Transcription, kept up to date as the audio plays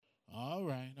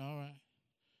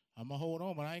going to hold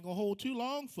on, but I ain't going to hold too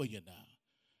long for you now.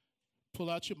 Pull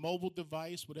out your mobile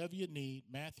device, whatever you need,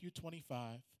 Matthew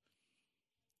 25.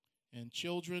 And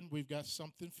children, we've got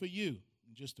something for you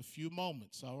in just a few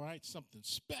moments, all right? Something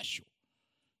special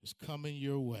is coming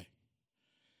your way.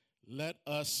 Let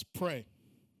us pray.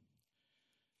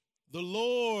 The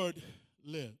Lord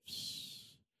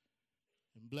lives,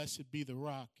 and blessed be the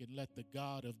rock, and let the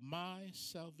God of my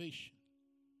salvation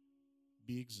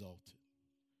be exalted.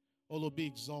 Oh, Lord, be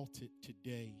exalted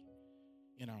today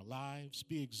in our lives.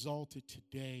 Be exalted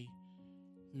today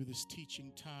through this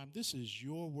teaching time. This is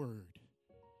your word.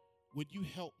 Would you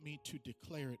help me to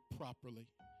declare it properly?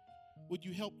 Would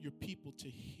you help your people to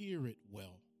hear it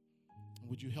well? And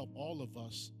would you help all of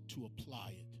us to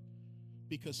apply it?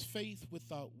 Because faith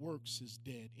without works is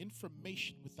dead.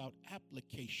 Information without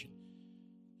application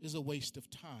is a waste of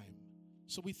time.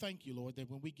 So we thank you, Lord,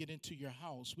 that when we get into your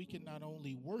house, we can not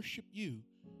only worship you,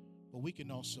 but we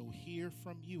can also hear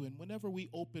from you. And whenever we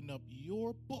open up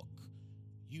your book,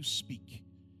 you speak.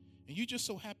 And you just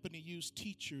so happen to use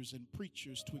teachers and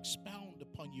preachers to expound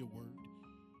upon your word.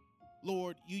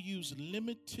 Lord, you use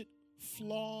limited,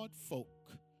 flawed folk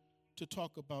to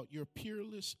talk about your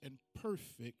peerless and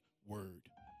perfect word.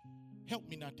 Help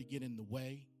me not to get in the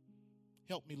way.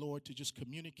 Help me, Lord, to just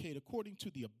communicate according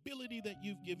to the ability that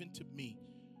you've given to me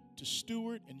to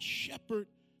steward and shepherd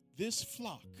this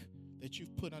flock that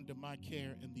you've put under my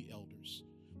care and the elders.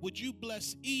 Would you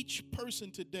bless each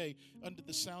person today under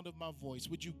the sound of my voice?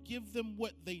 Would you give them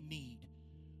what they need?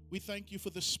 We thank you for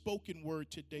the spoken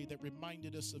word today that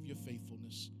reminded us of your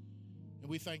faithfulness. And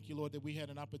we thank you, Lord, that we had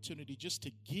an opportunity just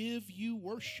to give you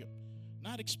worship,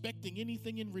 not expecting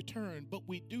anything in return, but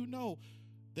we do know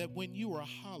that when you are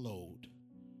hallowed,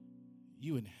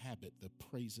 you inhabit the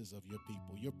praises of your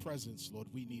people. Your presence, Lord,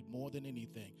 we need more than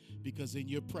anything, because in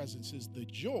your presence is the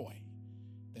joy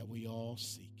that we all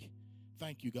seek.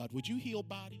 Thank you, God. Would you heal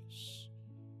bodies?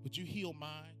 Would you heal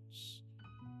minds?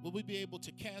 Will we be able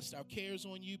to cast our cares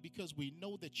on you because we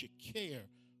know that you care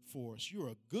for us? You're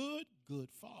a good, good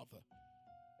Father.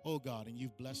 Oh, God, and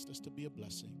you've blessed us to be a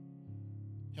blessing.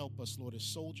 Help us, Lord, as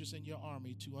soldiers in your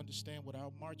army to understand what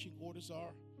our marching orders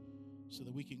are so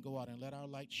that we can go out and let our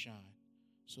light shine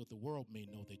so that the world may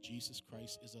know that Jesus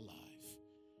Christ is alive.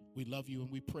 We love you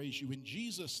and we praise you in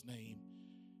Jesus' name.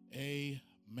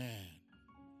 Amen.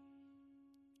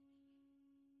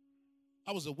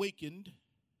 I was awakened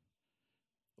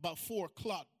about 4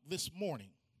 o'clock this morning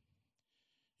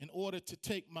in order to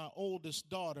take my oldest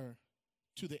daughter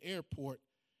to the airport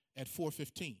at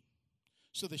 4:15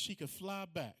 so that she could fly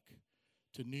back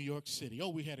to New York City. Oh,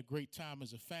 we had a great time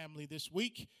as a family this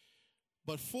week,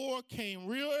 but 4 came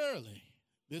real early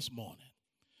this morning.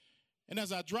 And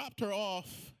as I dropped her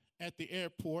off at the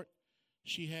airport,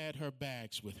 she had her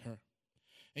bags with her.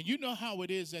 And you know how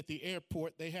it is at the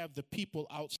airport. They have the people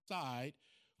outside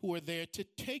who are there to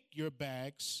take your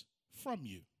bags from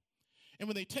you. And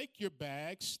when they take your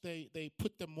bags, they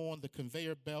put them on the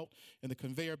conveyor belt, and the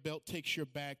conveyor belt takes your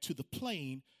bag to the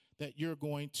plane that you're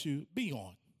going to be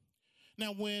on.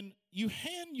 Now, when you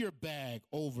hand your bag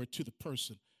over to the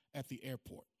person at the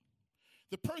airport,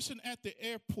 the person at the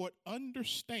airport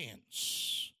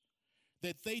understands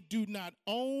that they do not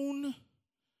own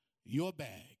your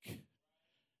bag.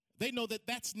 They know that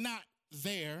that's not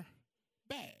their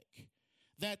bag.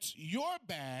 That's your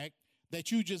bag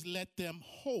that you just let them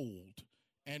hold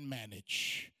and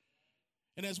manage.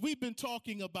 And as we've been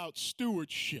talking about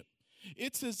stewardship,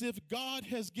 it's as if God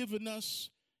has given us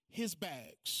his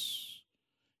bags,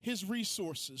 his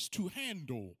resources to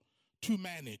handle, to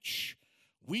manage.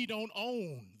 We don't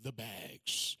own the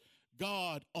bags.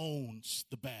 God owns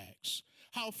the bags.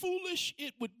 How foolish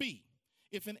it would be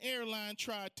if an airline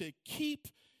tried to keep,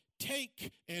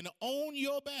 take, and own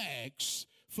your bags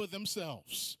for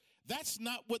themselves. That's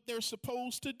not what they're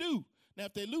supposed to do. Now,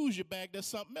 if they lose your bag, that's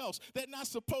something else. They're not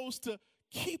supposed to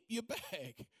keep your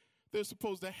bag. They're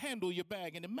supposed to handle your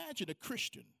bag. And imagine a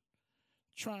Christian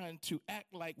trying to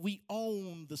act like we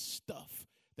own the stuff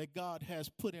that God has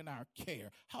put in our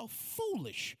care. How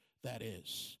foolish that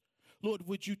is. Lord,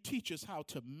 would you teach us how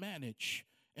to manage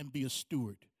and be a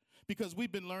steward? Because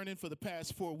we've been learning for the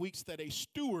past 4 weeks that a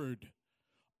steward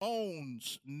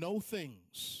owns no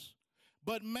things,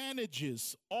 but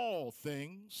manages all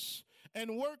things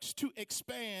and works to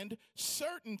expand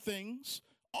certain things,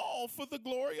 all for the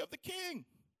glory of the King.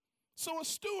 So a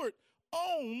steward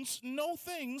owns no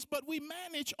things, but we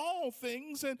manage all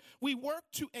things, and we work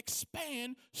to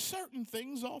expand certain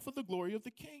things, all for the glory of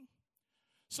the King.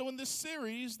 So in this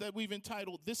series that we've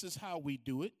entitled, This Is How We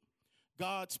Do It,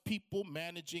 God's People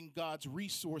Managing God's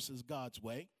Resources God's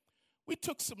Way, We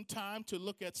took some time to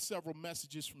look at several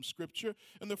messages from Scripture,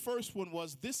 and the first one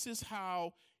was, this is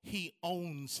how he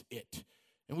owns it.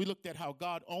 And we looked at how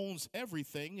God owns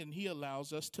everything, and he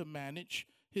allows us to manage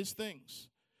his things.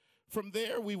 From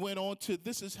there, we went on to,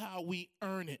 this is how we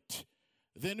earn it.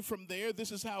 Then from there,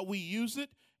 this is how we use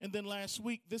it. And then last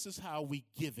week, this is how we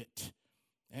give it.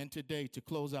 And today, to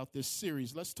close out this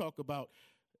series, let's talk about,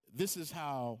 this is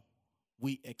how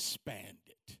we expand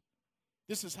it.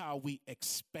 This is how we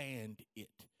expand it.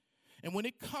 And when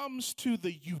it comes to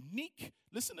the unique,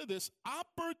 listen to this,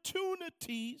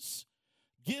 opportunities,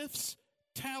 gifts,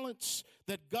 talents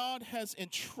that God has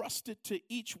entrusted to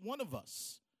each one of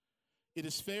us, it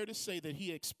is fair to say that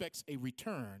he expects a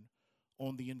return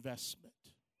on the investment.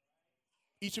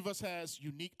 Each of us has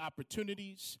unique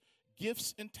opportunities,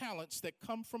 gifts, and talents that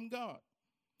come from God.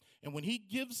 And when he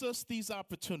gives us these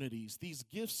opportunities, these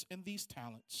gifts, and these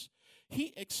talents,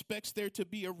 he expects there to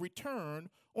be a return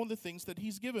on the things that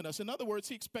he's given us. In other words,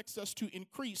 he expects us to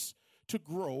increase, to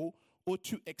grow, or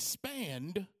to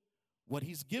expand what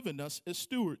he's given us as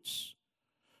stewards.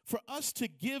 For us to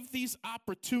give these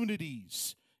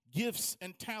opportunities, gifts,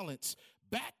 and talents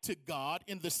back to God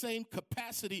in the same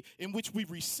capacity in which we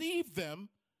receive them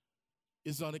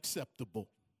is unacceptable.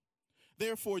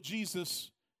 Therefore, Jesus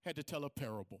had to tell a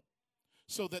parable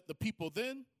so that the people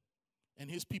then and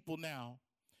his people now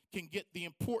can get the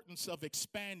importance of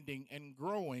expanding and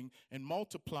growing and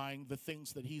multiplying the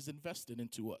things that he's invested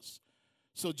into us.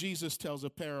 So Jesus tells a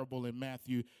parable in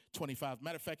Matthew 25.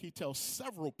 Matter of fact, he tells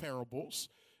several parables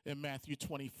in Matthew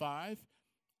 25.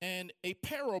 And a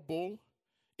parable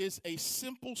is a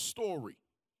simple story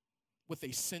with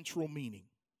a central meaning.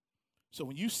 So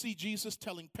when you see Jesus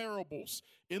telling parables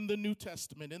in the New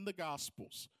Testament, in the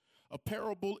Gospels, a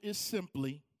parable is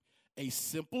simply a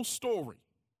simple story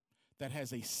that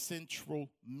has a central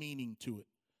meaning to it.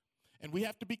 And we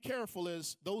have to be careful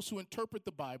as those who interpret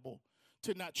the Bible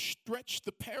to not stretch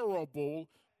the parable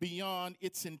beyond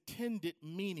its intended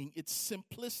meaning, its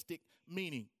simplistic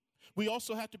meaning. We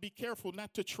also have to be careful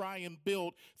not to try and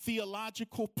build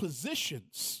theological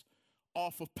positions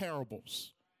off of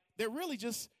parables. They're really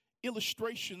just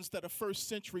illustrations that a first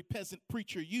century peasant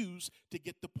preacher used to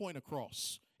get the point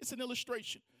across. It's an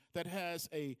illustration that has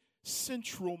a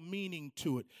central meaning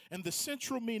to it. And the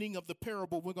central meaning of the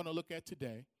parable we're going to look at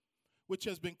today, which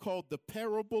has been called the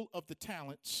parable of the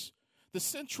talents, the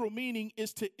central meaning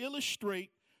is to illustrate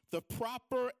the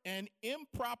proper and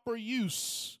improper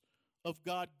use of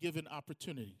God-given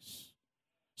opportunities.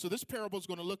 So this parable is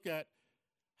going to look at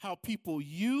how people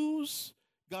use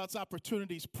God's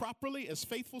opportunities properly as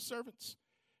faithful servants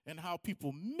and how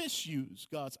people misuse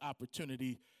God's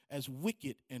opportunity as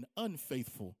wicked and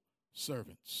unfaithful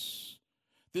servants.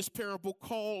 This parable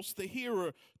calls the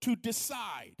hearer to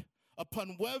decide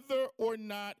upon whether or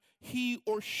not he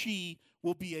or she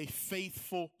will be a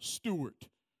faithful steward.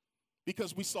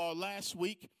 Because we saw last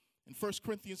week in 1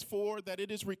 Corinthians 4 that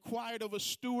it is required of a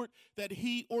steward that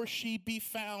he or she be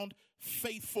found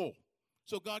faithful.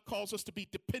 So God calls us to be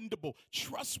dependable,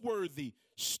 trustworthy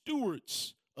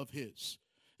stewards of his.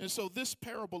 And so this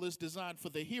parable is designed for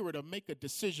the hearer to make a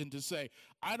decision to say,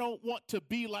 I don't want to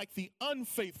be like the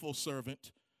unfaithful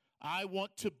servant. I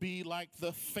want to be like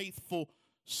the faithful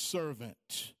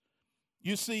servant.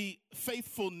 You see,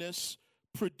 faithfulness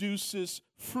produces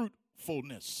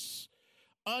fruitfulness.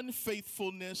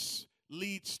 Unfaithfulness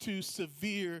leads to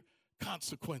severe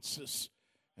consequences.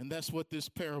 And that's what this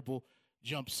parable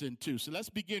jumps into. So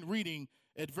let's begin reading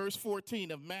at verse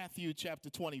 14 of Matthew chapter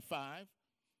 25.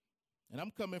 And I'm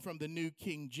coming from the New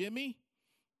King Jimmy.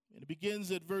 And it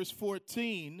begins at verse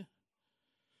 14.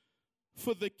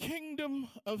 For the kingdom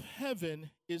of heaven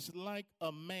is like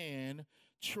a man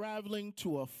traveling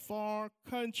to a far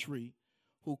country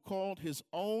who called his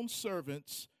own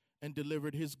servants and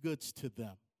delivered his goods to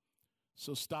them.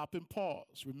 So stop and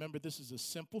pause. Remember, this is a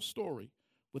simple story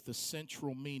with a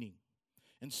central meaning.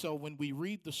 And so when we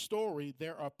read the story,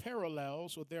 there are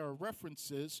parallels or there are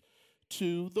references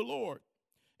to the Lord.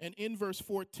 And in verse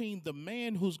 14, the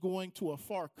man who's going to a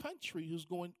far country, who's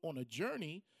going on a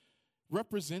journey,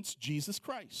 represents Jesus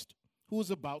Christ, who is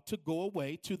about to go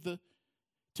away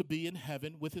to be in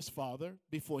heaven with his Father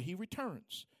before he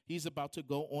returns. He's about to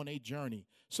go on a journey.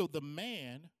 So the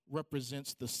man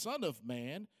represents the Son of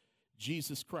Man,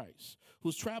 Jesus Christ,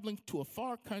 who's traveling to a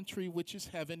far country, which is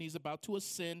heaven. He's about to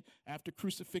ascend after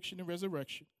crucifixion and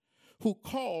resurrection, who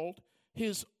called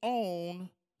his own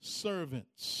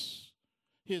servants.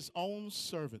 His own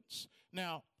servants.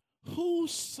 Now,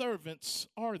 whose servants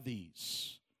are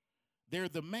these? They're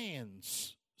the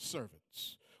man's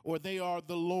servants, or they are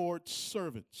the Lord's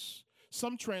servants.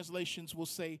 Some translations will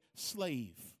say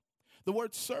slave. The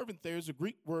word servant there is a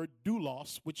Greek word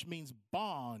doulos, which means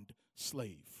bond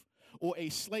slave, or a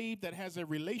slave that has a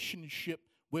relationship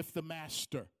with the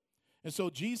master. And so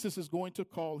Jesus is going to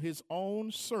call his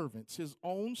own servants, his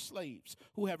own slaves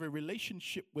who have a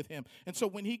relationship with him. And so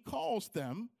when he calls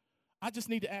them, I just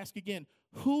need to ask again,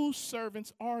 whose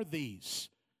servants are these?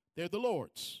 They're the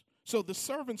Lord's. So the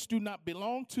servants do not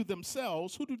belong to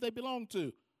themselves. Who do they belong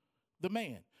to? The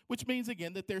man, which means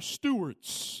again that they're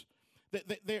stewards.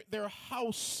 They're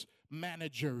house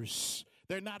managers.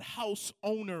 They're not house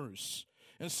owners.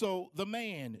 And so the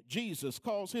man, Jesus,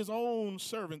 calls his own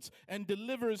servants and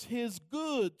delivers his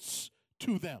goods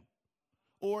to them,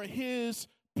 or his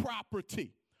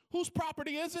property. Whose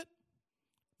property is it?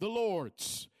 The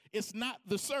Lord's. It's not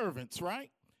the servants,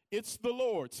 right? It's the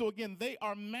Lord. So again, they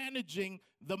are managing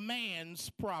the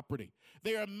man's property.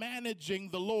 They are managing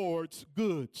the Lord's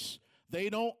goods. They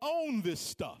don't own this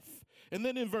stuff. And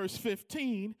then in verse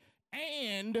 15,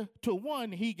 and to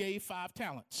one he gave 5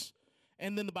 talents.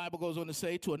 And then the Bible goes on to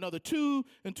say, to another 2,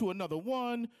 and to another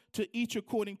 1, to each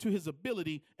according to his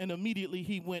ability. And immediately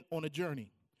he went on a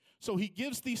journey. So he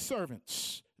gives these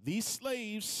servants, these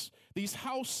slaves, these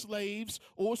house slaves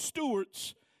or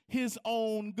stewards, his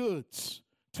own goods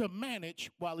to manage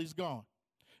while he's gone.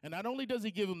 And not only does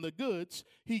he give them the goods,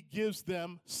 he gives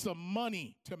them some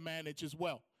money to manage as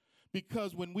well.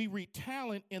 Because when we read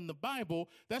talent in the Bible,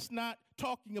 that's not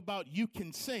talking about you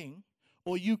can sing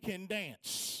or you can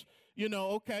dance. You know,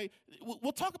 okay,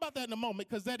 we'll talk about that in a moment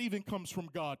because that even comes from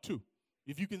God too.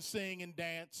 If you can sing and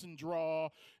dance and draw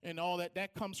and all that,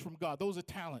 that comes from God. Those are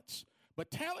talents.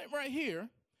 But talent right here,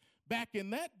 back in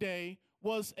that day,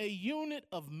 was a unit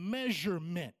of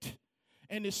measurement.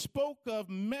 And it spoke of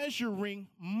measuring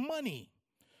money.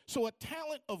 So a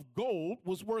talent of gold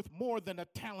was worth more than a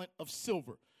talent of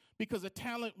silver, because a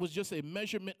talent was just a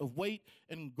measurement of weight,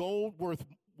 and gold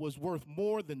was worth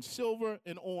more than silver,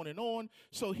 and on and on.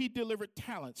 So he delivered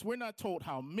talents. We're not told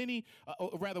how many,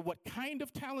 or rather what kind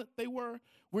of talent they were.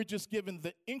 We're just given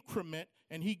the increment,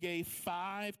 and he gave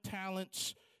 5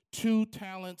 talents, 2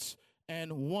 talents,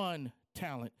 and 1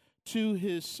 talent to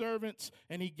his servants,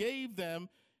 and he gave them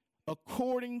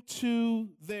according to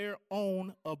their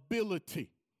own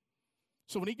ability.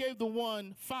 So when he gave the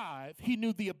one 5, he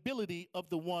knew the ability of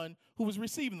the one who was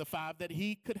receiving the 5, that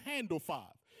he could handle 5.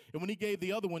 And when he gave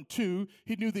the other one 2,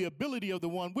 he knew the ability of the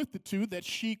one with the 2, that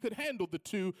she could handle the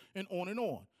 2, and on and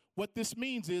on. What this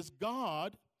means is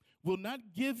God will not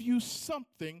give you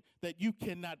something that you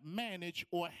cannot manage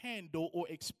or handle or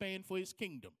expand for his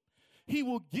kingdom. He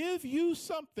will give you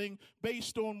something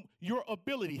based on your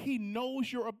ability. He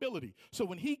knows your ability. So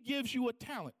when he gives you a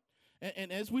talent,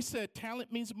 and as we said,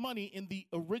 talent means money in the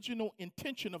original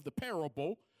intention of the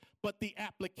parable, but the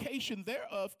application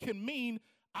thereof can mean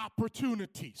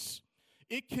opportunities.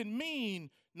 It can mean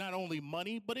not only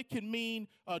money, but it can mean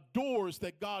doors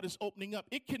that God is opening up.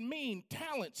 It can mean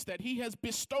talents that he has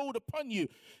bestowed upon you.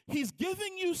 He's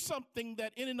giving you something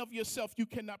that in and of yourself you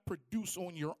cannot produce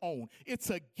on your own. It's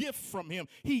a gift from him.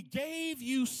 He gave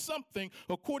you something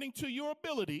according to your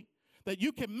ability that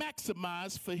you can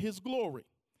maximize for his glory.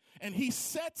 And he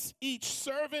sets each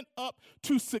servant up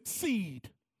to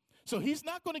succeed. So he's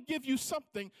not going to give you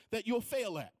something that you'll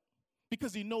fail at,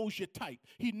 because he knows your type.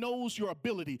 He knows your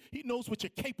ability. He knows what you're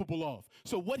capable of.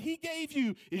 So what he gave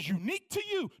you is unique to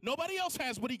you. Nobody else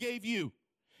has what he gave you.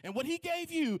 And what he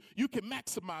gave you, you can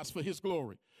maximize for his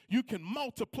glory. You can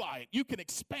multiply it. You can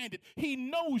expand it. He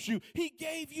knows you. He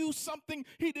gave you something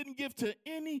he didn't give to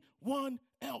anyone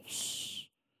else.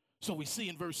 So we see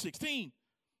in verse 16,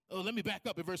 let me back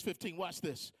up in verse 15. Watch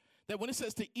this. That when it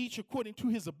says to each according to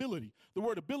his ability, the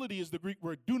word ability is the Greek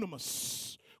word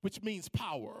dunamis, which means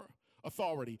power,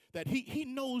 authority, that he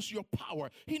knows your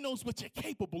power. He knows what you're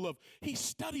capable of. He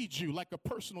studied you like a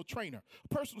personal trainer.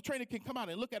 A personal trainer can come out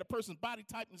and look at a person's body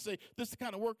type and say, this is the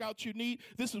kind of workout you need.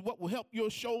 This is what will help your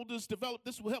shoulders develop.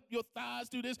 This will help your thighs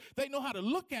do this. They know how to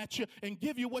look at you and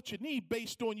give you what you need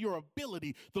based on your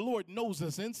ability. The Lord knows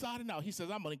us inside and out. He says,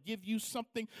 I'm going to give you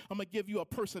something. I'm going to give you a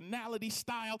personality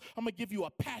style. I'm going to give you a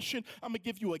passion. I'm going to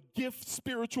give you a gift,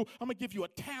 spiritual. I'm going to give you a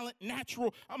talent,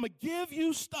 natural. I'm going to give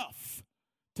you stuff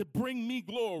to bring me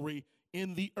glory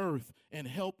in the earth and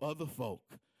help other folk.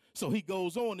 So he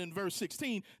goes on in verse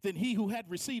 16, then he who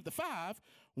had received the 5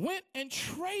 went and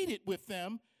traded with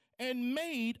them and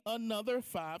made another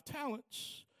 5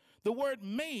 talents. The word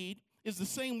made is the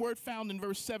same word found in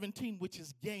verse 17, which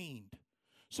is gained.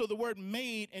 So the word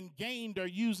made and gained are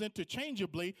used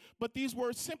interchangeably, but these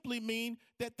words simply mean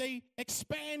that they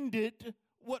expanded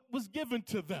what was given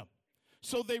to them.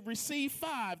 So they received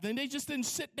 5. Then they just didn't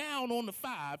sit down on the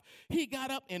 5. He got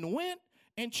up and went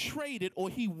and traded, or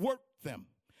he worked them.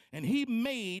 And he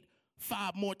made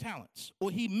 5 more talents,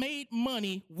 or he made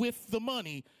money with the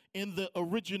money in the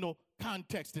original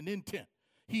context and intent.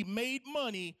 He made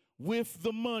money with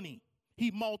the money. He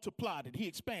multiplied it. He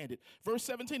expanded. Verse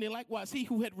 17, and likewise he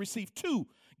who had received 2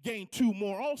 gained 2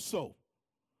 more also.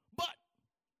 But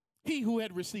he who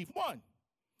had received 1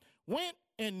 went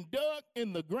and dug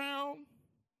in the ground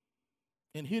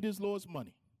and hid his Lord's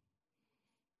money.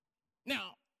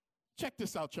 Now, check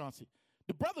this out, Chauncey.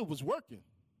 The brother was working,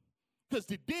 because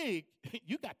to dig,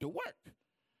 you got to work.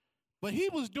 But he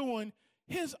was doing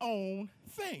his own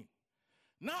thing,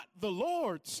 not the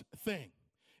Lord's thing.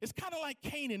 It's kind of like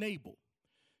Cain and Abel.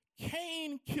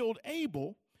 Cain killed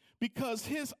Abel because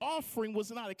his offering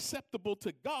was not acceptable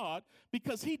to God,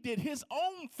 because he did his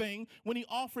own thing when he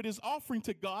offered his offering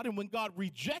to God. And when God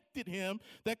rejected him,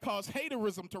 that caused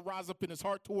haterism to rise up in his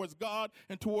heart towards God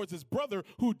and towards his brother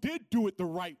who did do it the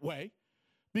right way.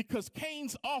 Because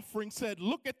Cain's offering said,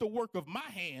 look at the work of my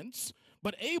hands.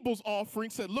 But Abel's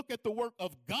offering said, look at the work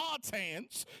of God's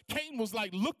hands. Cain was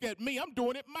like, look at me, I'm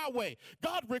doing it my way.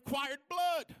 God required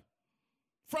blood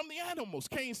from the animals.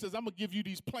 Cain says, I'm going to give you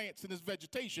these plants and this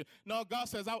vegetation. No, God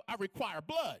says, I require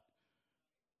blood.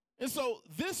 And so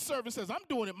this servant says, I'm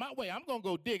doing it my way. I'm going to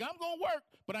go dig. I'm going to work,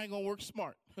 but I ain't going to work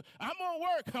smart. I'm going to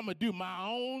work. I'm going to do my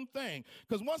own thing.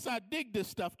 Because once I dig this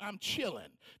stuff, I'm chilling,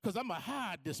 because I'm going to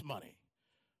hide this money.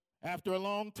 After a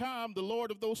long time, the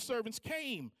Lord of those servants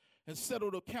came and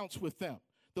settled accounts with them.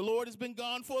 The Lord has been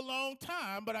gone for a long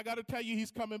time, but I got to tell you,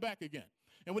 he's coming back again.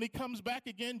 And when he comes back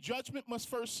again, judgment must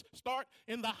first start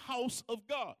in the house of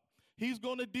God. He's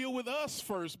going to deal with us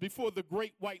first before the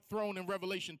great white throne in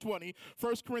Revelation 20.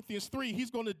 1 Corinthians 3, he's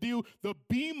going to deal the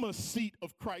bema seat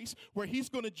of Christ, where he's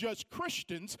going to judge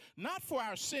Christians, not for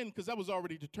our sin, because that was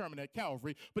already determined at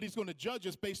Calvary, but he's going to judge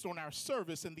us based on our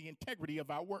service and the integrity of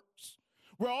our works.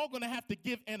 We're all going to have to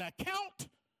give an account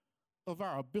of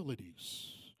our abilities.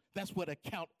 That's what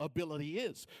accountability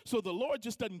is. So the Lord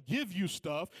just doesn't give you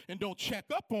stuff and don't check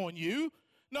up on you.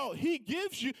 No, he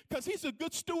gives you because he's a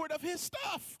good steward of his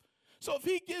stuff. So if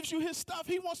he gives you his stuff,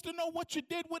 he wants to know what you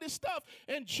did with his stuff.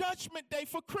 And judgment day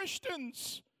for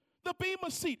Christians, the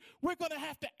bema seat, we're going to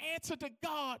have to answer to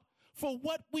God for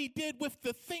what we did with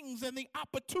the things and the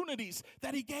opportunities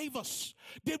that he gave us.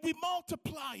 Did we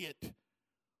multiply it?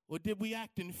 Or did we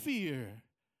act in fear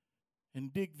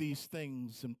and dig these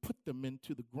things and put them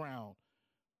into the ground?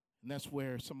 And that's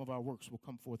where some of our works will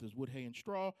come forth as wood, hay, and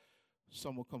straw.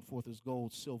 Some will come forth as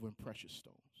gold, silver, and precious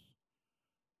stones.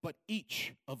 But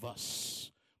each of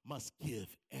us must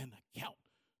give an account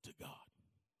to God.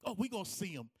 Oh, we're going to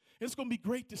see him. It's going to be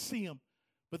great to see him.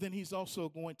 But then he's also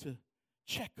going to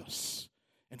check us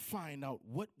and find out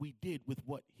what we did with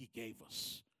what he gave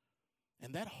us.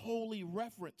 And that holy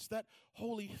reverence, that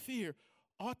holy fear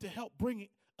ought to help bring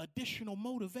additional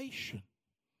motivation.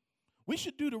 We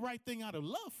should do the right thing out of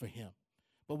love for him,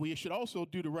 but we should also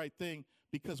do the right thing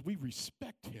because we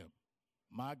respect him,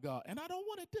 my God. And I don't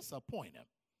want to disappoint him.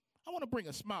 I want to bring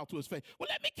a smile to his face. Well,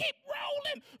 let me keep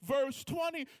rolling. Verse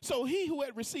 20, so he who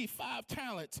had received 5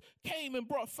 talents came and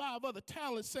brought 5 other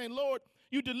talents, saying, Lord,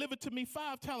 you delivered to me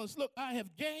 5 talents. Look, I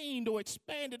have gained or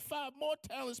expanded 5 more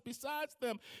talents besides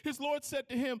them. His Lord said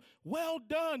to him, well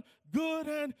done, good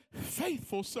and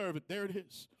faithful servant. There it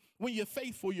is. When you're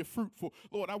faithful, you're fruitful.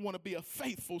 Lord, I want to be a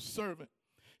faithful servant.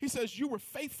 He says, you were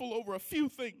faithful over a few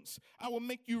things. I will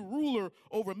make you ruler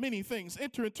over many things.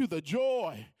 Enter into the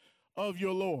joy of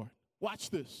your Lord.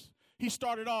 Watch this. He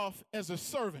started off as a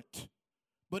servant,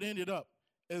 but ended up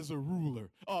as a ruler.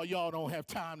 Oh, y'all don't have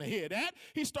time to hear that.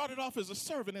 He started off as a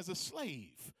servant, as a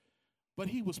slave, but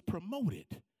he was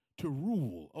promoted to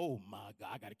rule. Oh my God,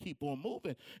 I got to keep on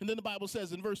moving. And then the Bible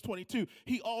says in verse 22,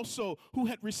 he also who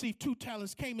had received 2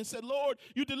 talents came and said, Lord,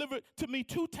 you delivered to me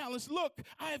 2 talents. Look,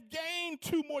 I have gained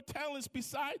 2 more talents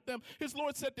beside them. His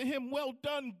Lord said to him, well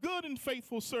done, good and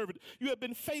faithful servant. You have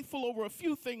been faithful over a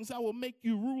few things. I will make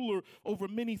you ruler over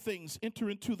many things.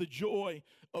 Enter into the joy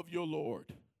of your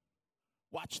Lord.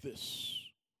 Watch this.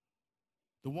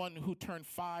 The one who turned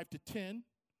 5 to 10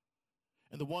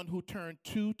 and the one who turned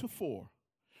 2 to 4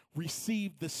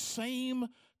 received the same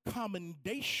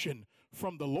commendation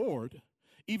from the Lord,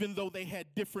 even though they had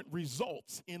different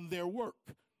results in their work.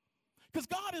 Because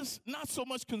God is not so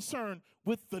much concerned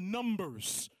with the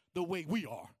numbers the way we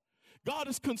are. God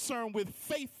is concerned with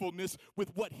faithfulness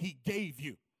with what he gave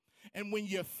you. And when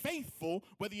you're faithful,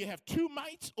 whether you have 2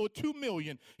 mites or 2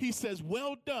 million, he says,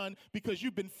 well done, because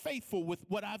you've been faithful with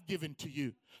what I've given to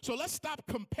you. So let's stop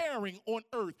comparing on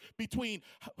earth between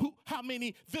how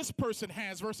many this person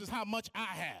has versus how much I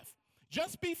have.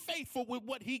 Just be faithful with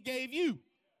what he gave you.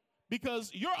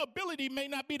 because your ability may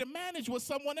not be to manage what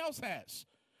someone else has.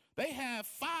 They have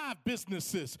 5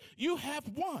 businesses. You have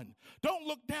 1. Don't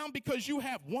look down because you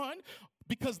have 1,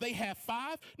 because they have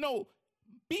 5. No,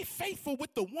 be faithful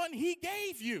with the one he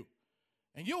gave you.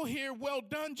 And you'll hear, well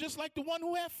done, just like the one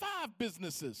who had 5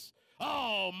 businesses.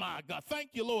 Oh, my God.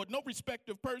 Thank you, Lord. No respect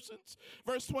of persons.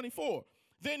 Verse 24.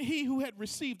 Then he who had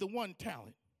received the 1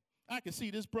 talent. I can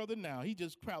see this brother now. He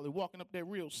just proudly walking up there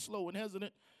real slow and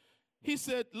hesitant. He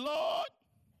said, Lord,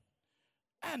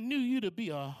 I knew you to be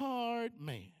a hard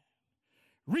man,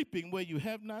 reaping where you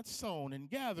have not sown and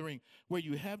gathering where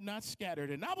you have not scattered.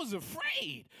 And I was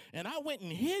afraid, and I went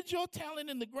and hid your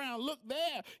talent in the ground. Look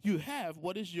there, you have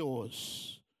what is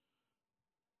yours.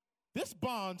 This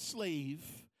bond slave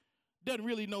doesn't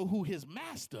really know who his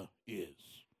master is.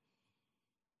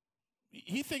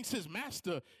 He thinks his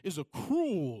master is a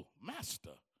cruel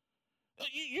master.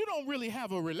 You don't really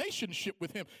have a relationship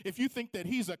with him if you think that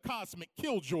he's a cosmic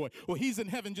killjoy or he's in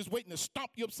heaven just waiting to stomp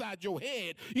you upside your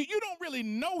head. You don't really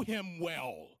know him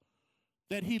well,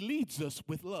 that he leads us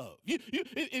with love.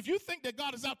 If you think that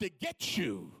God is out to get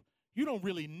you, you don't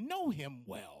really know him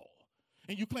well.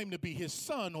 And you claim to be his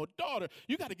son or daughter,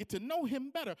 you got to get to know him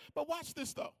better. But watch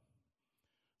this, though.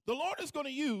 The Lord is going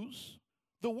to use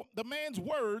the man's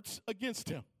words against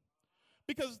him.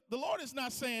 Because the Lord is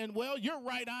not saying, well, you're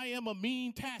right, I am a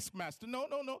mean taskmaster. No.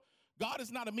 God is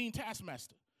not a mean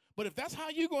taskmaster. But if that's how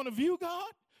you're going to view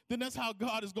God, then that's how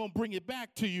God is going to bring it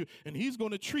back to you, and he's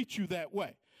going to treat you that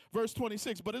way. Verse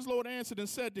 26, but his Lord answered and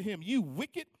said to him, you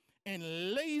wicked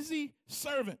and lazy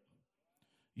servant.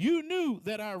 You knew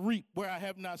that I reap where I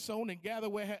have not sown and gather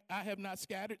where I have not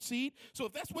scattered seed. So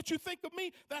if that's what you think of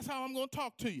me, that's how I'm going to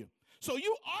talk to you. So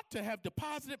you ought to have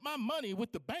deposited my money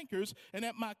with the bankers, and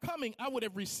at my coming I would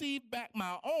have received back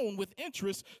my own with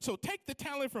interest. So take the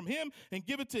talent from him and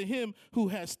give it to him who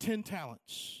has 10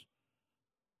 talents.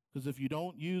 Because if you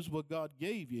don't use what God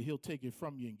gave you, he'll take it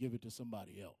from you and give it to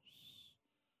somebody else.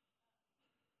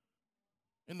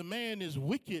 And the man is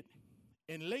wicked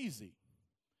and lazy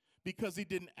because he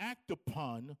didn't act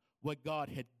upon what God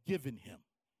had given him.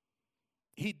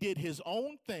 He did his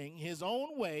own thing, his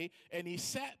own way, and he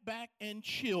sat back and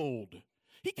chilled.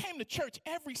 He came to church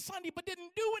every Sunday but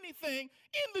didn't do anything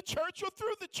in the church or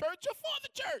through the church or for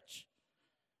the church.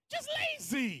 Just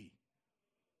lazy.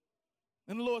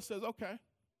 And the Lord says, okay,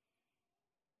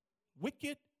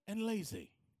 wicked and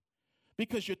lazy,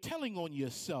 because you're telling on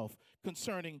yourself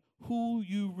concerning who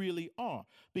you really are.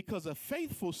 Because a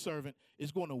faithful servant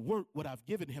is going to work what I've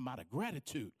given him out of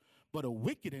gratitude, but a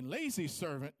wicked and lazy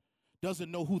servant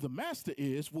doesn't know who the master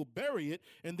is, will bury it,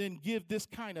 and then give this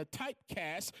kind of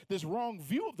typecast, this wrong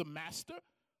view of the master.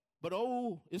 But,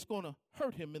 it's going to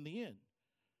hurt him in the end.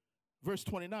 Verse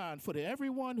 29, for to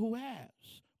everyone who has,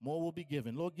 more will be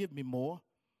given. Lord, give me more,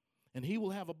 and he will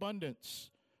have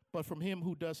abundance. But from him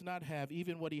who does not have,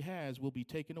 even what he has will be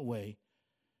taken away.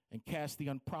 And cast the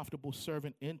unprofitable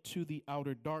servant into the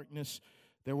outer darkness.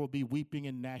 There will be weeping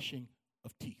and gnashing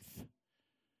of teeth.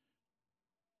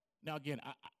 Now, again,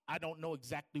 I don't know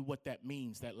exactly what that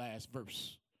means, that last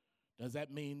verse. Does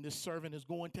that mean this servant is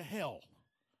going to hell?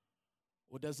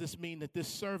 Or does this mean that this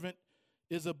servant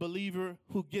is a believer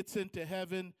who gets into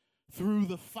heaven through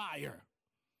the fire?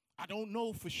 I don't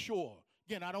know for sure.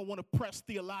 Again, I don't want to press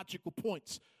theological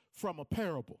points from a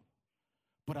parable.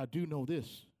 But I do know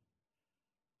this.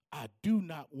 I do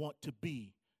not want to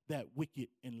be that wicked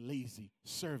and lazy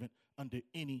servant under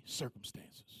any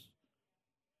circumstances.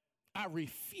 I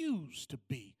refuse to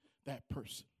be that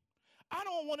person. I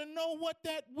don't want to know what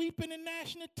that weeping and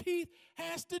gnashing of teeth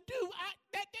has to do.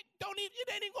 It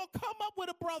ain't even going to come up with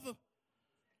a brother.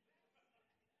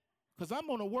 Because I'm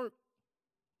going to work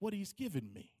what he's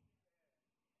given me.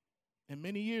 And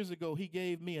many years ago, he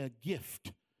gave me a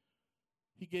gift.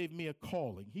 He gave me a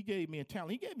calling. He gave me a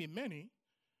talent. He gave me many,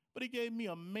 but he gave me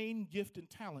a main gift and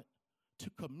talent to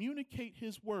communicate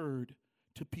his word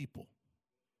to people.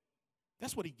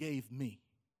 That's what he gave me.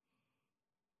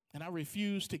 And I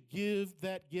refuse to give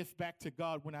that gift back to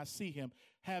God when I see him,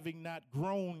 having not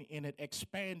grown in it,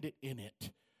 expanded in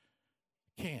it.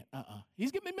 Can't.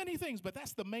 He's given me many things, but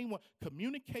that's the main one.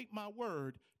 Communicate my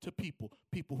word to people.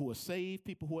 People who are saved,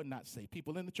 people who are not saved.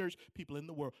 People in the church, people in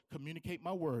the world. Communicate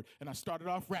my word. And I started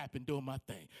off rapping, doing my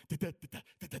thing.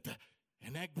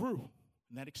 And that grew,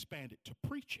 and that expanded to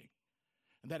preaching.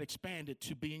 And that expanded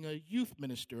to being a youth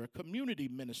minister, a community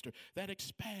minister. That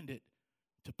expanded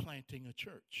to planting a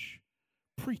church,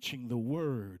 preaching the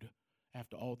word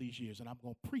after all these years. And I'm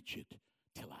going to preach it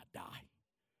till I die.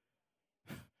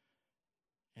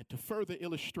 And to further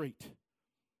illustrate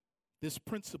this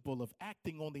principle of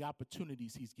acting on the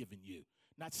opportunities he's given you,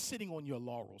 not sitting on your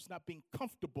laurels, not being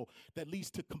comfortable that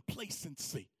leads to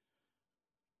complacency.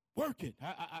 Work it.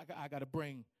 I got to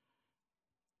bring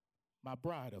my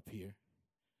bride up here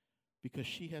because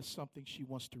she has something she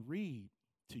wants to read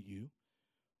to you,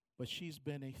 but she's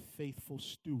been a faithful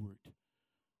steward.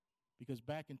 Because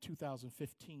back in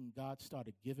 2015, God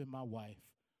started giving my wife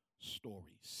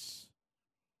stories.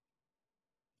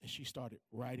 And she started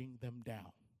writing them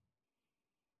down.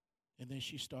 And then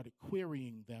she started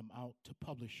querying them out to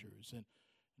publishers. And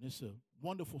it's a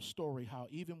wonderful story how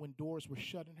even when doors were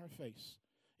shut in her face,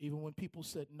 even when people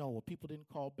said no or people didn't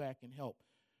call back and help,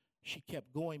 she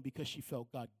kept going because she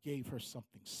felt God gave her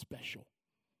something special.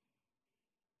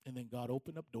 And then God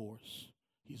opened up doors.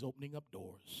 He's opening up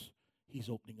doors. He's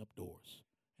opening up doors.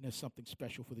 And there's something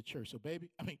special for the church. So,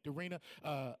 Dorena,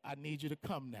 I need you to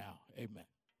come now. Amen.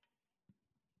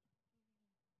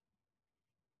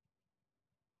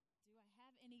 Do I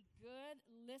have any good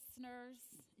listeners,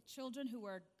 children who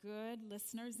are good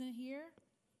listeners in here?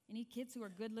 Any kids who are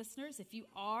good listeners? If you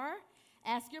are,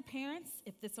 ask your parents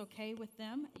if it's okay with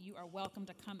them. You are welcome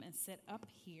to come and sit up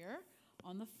here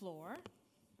on the floor.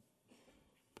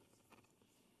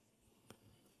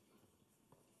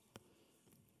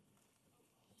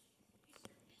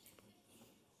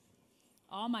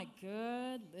 All my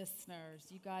good listeners,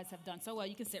 you guys have done so well.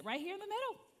 You can sit right here in the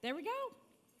middle. There we go.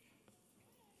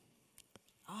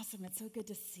 Awesome. It's so good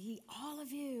to see all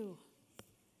of you.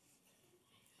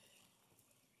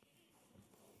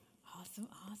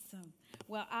 Awesome.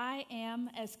 Well, I am,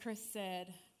 as Chris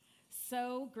said,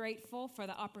 so grateful for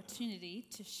the opportunity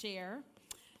to share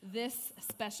this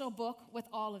special book with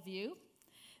all of you.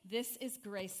 This is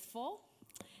Graceful,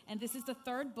 and this is the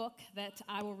third book that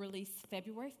I will release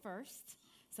February 1st.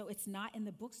 So it's not in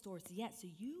the bookstores yet. So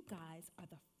you guys are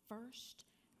the first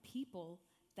people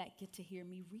that get to hear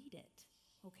me read it,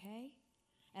 okay?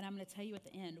 And I'm going to tell you at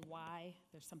the end why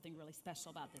there's something really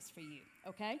special about this for you,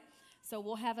 okay? So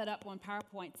we'll have it up on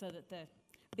PowerPoint so that the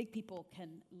big people can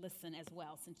listen as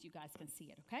well, since you guys can see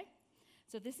it, okay?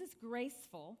 So this is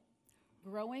Graceful,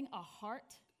 Growing a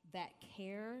Heart That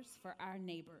Cares for Our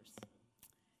Neighbors.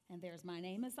 And there's my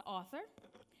name as the author,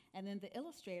 and then the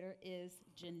illustrator is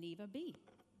Geneva B.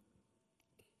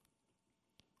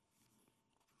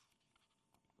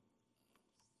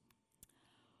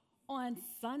 On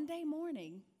Sunday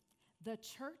morning, the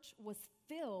church was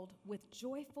filled with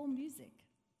joyful music.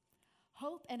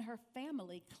 Hope and her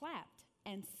family clapped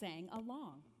and sang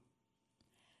along.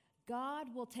 God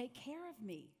will take care of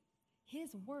me.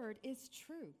 His word is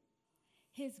true.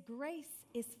 His grace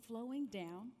is flowing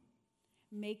down,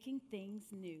 making things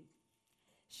new.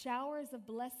 Showers of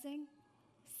blessing,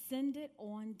 send it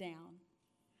on down.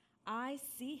 I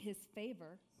see his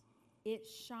favor. It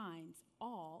shines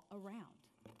all around.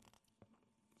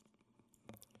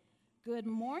 Good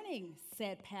morning,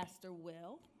 said Pastor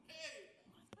Will,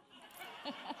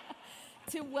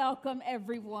 to welcome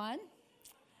everyone.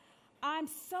 I'm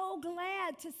so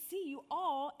glad to see you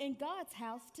all in God's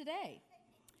house today.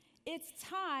 It's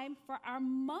time for our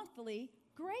monthly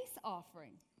grace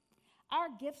offering. Our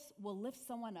gifts will lift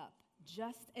someone up,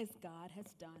 just as God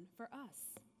has done for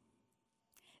us.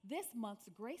 This month's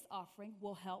grace offering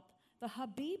will help the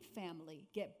Habib family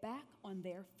get back on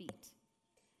their feet.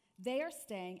 They are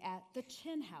staying at the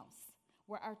Chin House,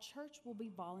 where our church will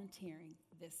be volunteering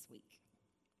this week.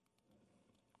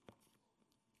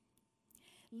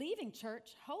 Leaving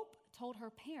church, Hope told her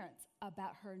parents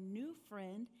about her new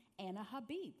friend, Anna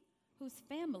Habib, whose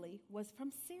family was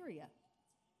from Syria.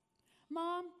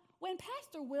 Mom, when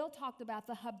Pastor Will talked about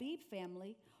the Habib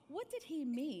family, what did he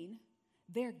mean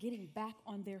they're getting back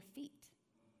on their feet?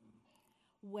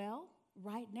 Well,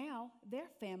 right now, their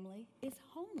family is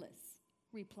homeless,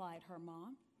 replied her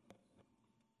mom.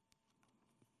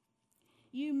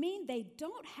 You mean they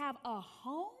don't have a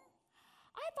home?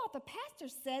 I thought the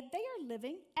pastor said they are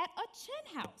living at a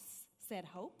Chin House, said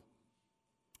Hope.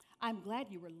 I'm glad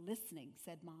you were listening,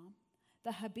 said Mom.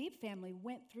 The Habib family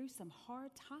went through some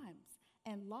hard times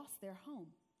and lost their home.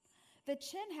 The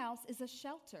Chin House is a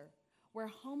shelter where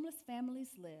homeless families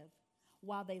live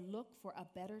while they look for a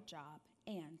better job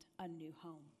and a new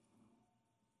home.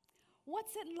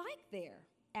 What's it like there?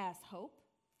 Asked Hope.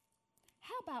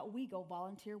 How about we go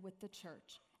volunteer with the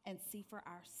church and see for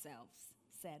ourselves,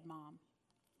 said Mom.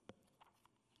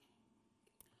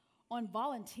 On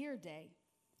volunteer day,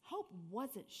 Hope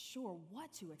wasn't sure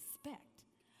what to expect,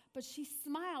 but she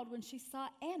smiled when she saw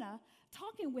Anna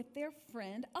talking with their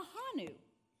friend Ahanu.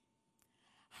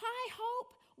 Hi, Hope.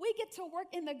 We get to work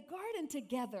in the garden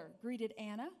together, greeted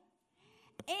Anna.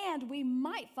 And we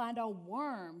might find a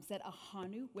worm, said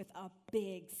Ahanu with a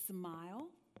big smile.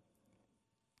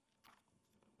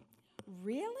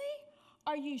 Really?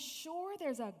 Are you sure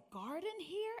there's a garden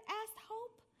here? Asked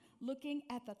Hope, looking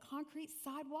at the concrete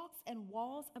sidewalks and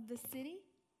walls of the city.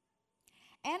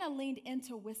 Anna leaned in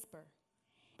to whisper,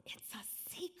 "It's a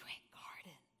secret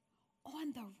garden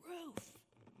on the roof."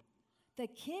 The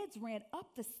kids ran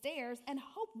up the stairs, and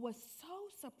Hope was so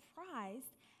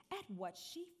surprised at what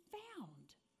she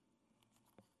found.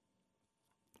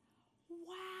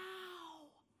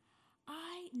 Wow!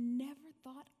 I never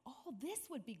thought all this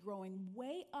would be growing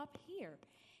way up here.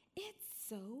 It's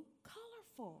so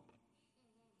colorful.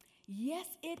 Yes,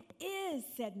 it is,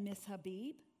 said Miss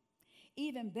Habib.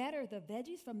 Even better, the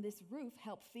veggies from this roof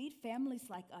help feed families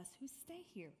like us who stay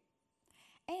here.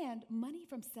 And money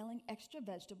from selling extra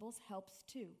vegetables helps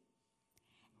too.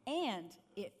 And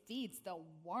it feeds the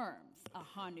worms,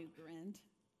 Ahanu grinned.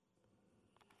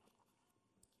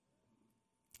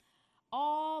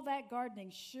 All that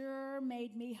gardening sure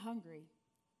made me hungry.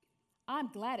 I'm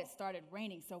glad it started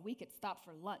raining so we could stop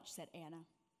for lunch, said Anna.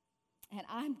 And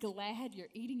I'm glad you're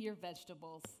eating your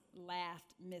vegetables,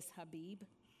 laughed Miss Habib.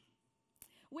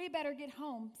 We better get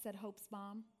home, said Hope's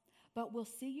mom, but we'll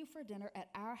see you for dinner at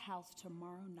our house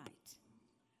tomorrow night.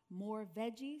 More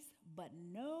veggies, but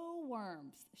no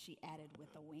worms, she added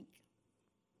with a wink.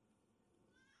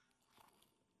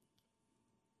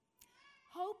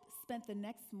 Hope spent the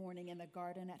next morning in the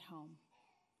garden at home.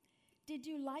 Did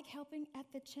you like helping at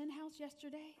the Chin house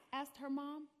yesterday? Asked her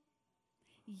mom.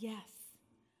 Yes,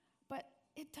 but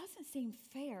it doesn't seem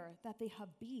fair that the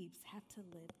Habibs have to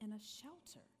live in a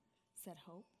shelter, said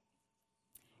Hope.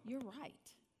 You're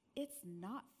right. It's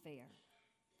not fair.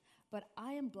 But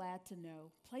I am glad to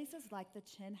know places like the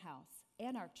Chin house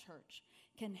and our church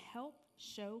can help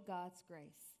show God's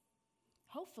grace.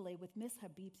 Hopefully, with Miss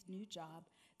Habib's new job,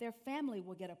 their family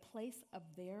will get a place of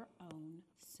their own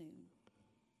soon.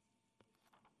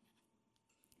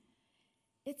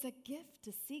 It's a gift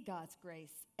to see God's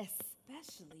grace,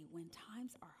 especially when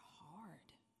times are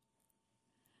hard.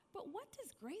 But what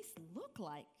does grace look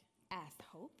like? Asked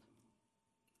Hope.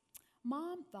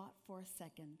 Mom thought for a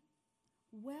second.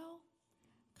 Well,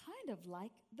 kind of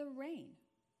like the rain.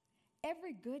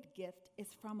 Every good gift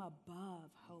is from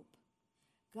above, Hope.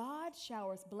 God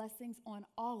showers blessings on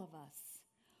all of us.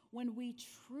 When we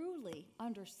truly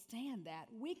understand that,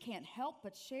 we can't help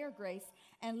but share grace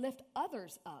and lift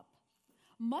others up.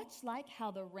 Much like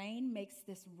how the rain makes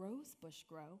this rose bush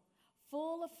grow,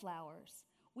 full of flowers,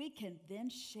 we can then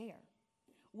share.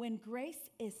 When grace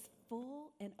is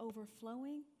full and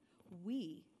overflowing,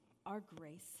 we are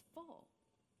graceful.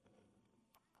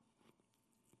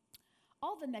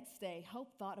 All the next day,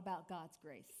 Hope thought about God's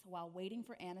grace while waiting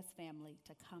for Anna's family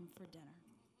to come for dinner.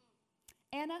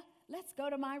 Anna, let's go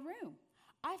to my room.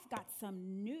 I've got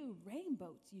some new rain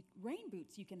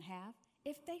boots you can have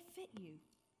if they fit you.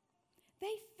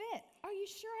 They fit. Are you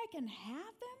sure I can have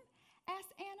them?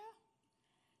 Asked Anna.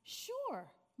 Sure.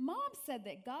 Mom said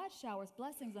that God showers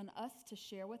blessings on us to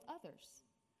share with others.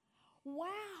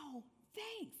 Wow,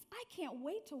 thanks. I can't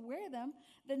wait to wear them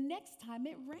the next time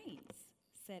it rains,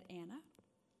 said Anna.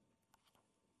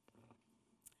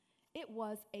 It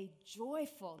was a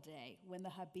joyful day when the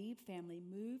Habib family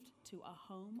moved to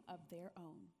a home of their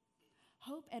own.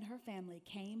 Hope and her family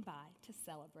came by to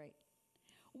celebrate.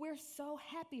 We're so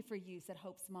happy for you, said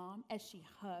Hope's mom as she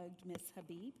hugged Miss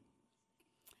Habib.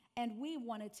 And we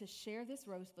wanted to share this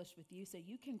rose bush with you so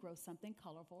you can grow something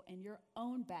colorful in your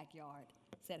own backyard,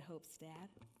 said Hope's dad.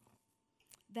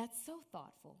 That's so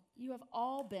thoughtful. You have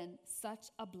all been such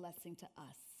a blessing to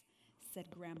us, said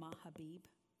Grandma Habib.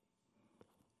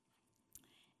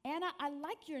 Anna, I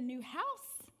like your new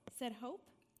house, said Hope.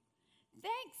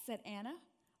 Thanks, said Anna.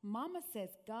 Mama says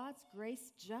God's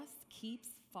grace just keeps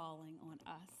falling on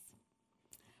us.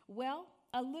 Well,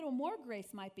 a little more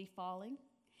grace might be falling.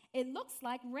 It looks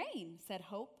like rain, said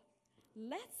Hope.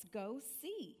 Let's go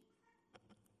see.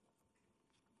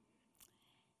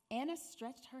 Anna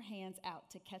stretched her hands out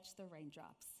to catch the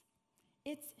raindrops.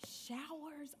 It's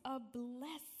showers of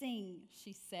blessing,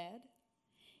 she said.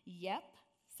 Yep,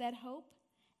 said Hope,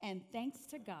 and thanks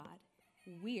to God,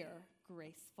 we're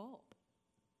graceful.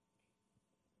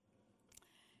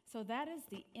 So that is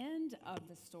the end of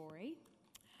the story.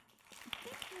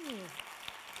 Thank you.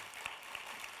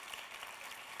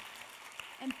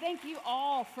 And thank you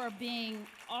all for being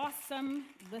awesome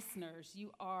listeners.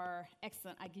 You are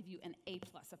excellent. I give you an A+.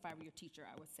 If I were your teacher,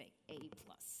 I would say A+.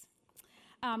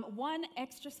 One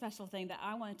extra special thing that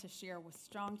I wanted to share with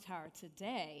Strong Tower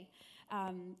today,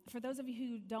 for those of you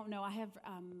who don't know, I have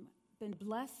been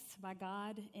blessed by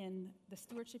God in the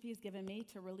stewardship He's given me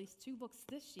to release 2 books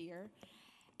this year.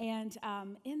 And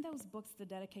in those books, the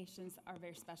dedications are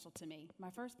very special to me. My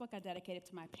first book I dedicated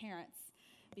to my parents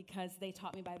because they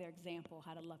taught me by their example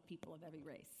how to love people of every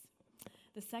race.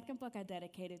 The second book I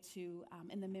dedicated to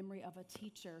in the memory of a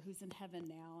teacher who's in heaven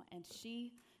now, and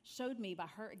she showed me by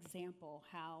her example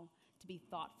how to be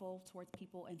thoughtful towards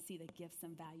people and see the gifts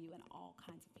and value in all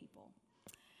kinds of people.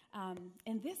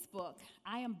 In this book,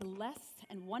 I am blessed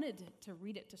and wanted to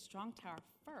read it to Strong Tower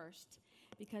first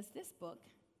because this book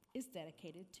is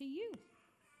dedicated to you.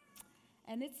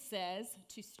 And it says,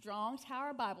 to Strong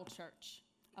Tower Bible Church,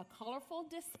 a colorful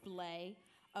display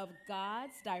of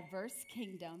God's diverse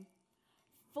kingdom,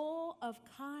 full of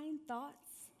kind thoughts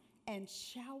and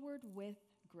showered with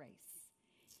grace.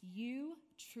 You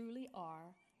truly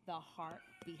are the heart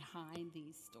behind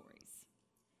these stories.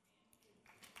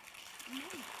 Amen.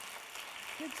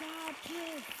 Good job,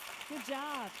 kids. Good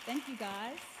job. Thank you,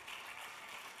 guys.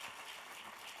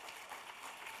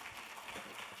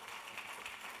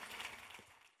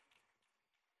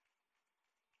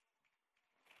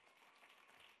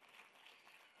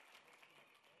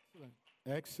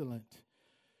 Excellent.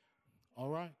 All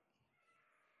right.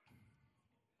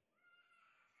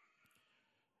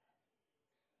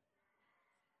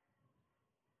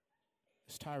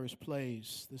 As Tyrus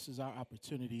plays, this is our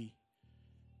opportunity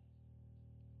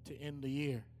to end the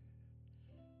year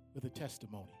with a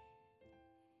testimony.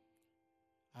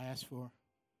 I ask for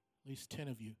at least 10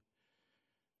 of you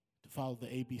to follow the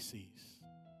ABCs: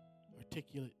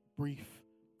 articulate, brief,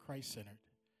 Christ-centered.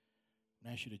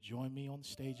 I ask you to join me on the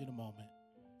stage in a moment.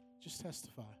 Just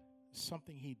testify.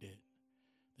 Something he did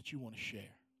that you want to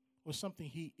share, or something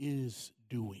he is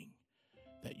doing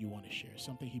that you want to share,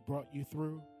 something he brought you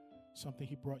through, something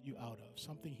he brought you out of,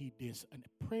 something he did,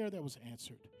 a prayer that was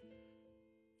answered.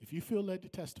 If you feel led to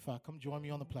testify, come join me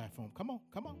on the platform. Come on,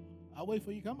 come on. I'll wait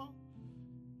for you. Come on.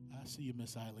 I see you,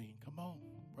 Miss Eileen. Come on,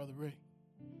 Brother Ray.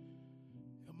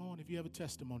 Come on, if you have a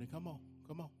testimony, come on,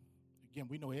 come on. Again,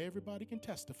 we know everybody can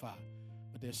testify,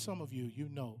 but there's some of you, you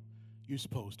know you're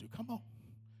supposed to. Come on.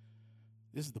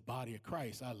 This is the body of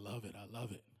Christ. I love it. I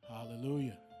love it.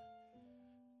 Hallelujah.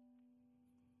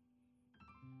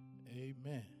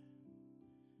 Amen.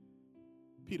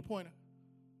 Peter Pointer,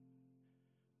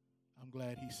 I'm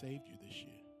glad he saved you this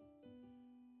year.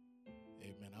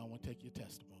 Amen. I want to take your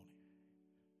testimony.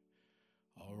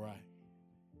 All right.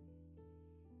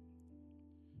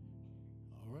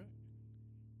 All right.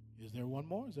 Is there one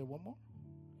more? Is there one more?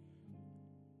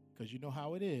 Because you know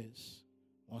how it is.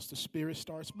 Once the Spirit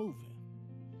starts moving,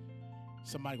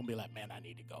 somebody going to be like, man, I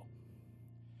need to go.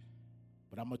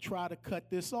 But I'm going to try to cut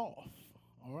this off.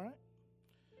 All right?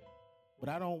 But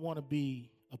I don't want to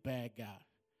be a bad guy.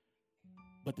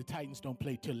 But the Titans don't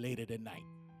play till later at night.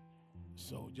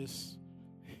 So just,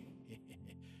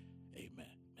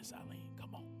 amen. Miss Eileen,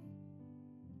 come on.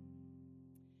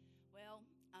 Well,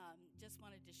 just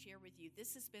wanted to share with you,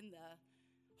 this has been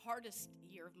the hardest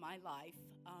year of my life.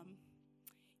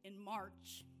 In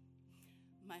March,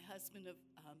 my husband of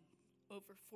over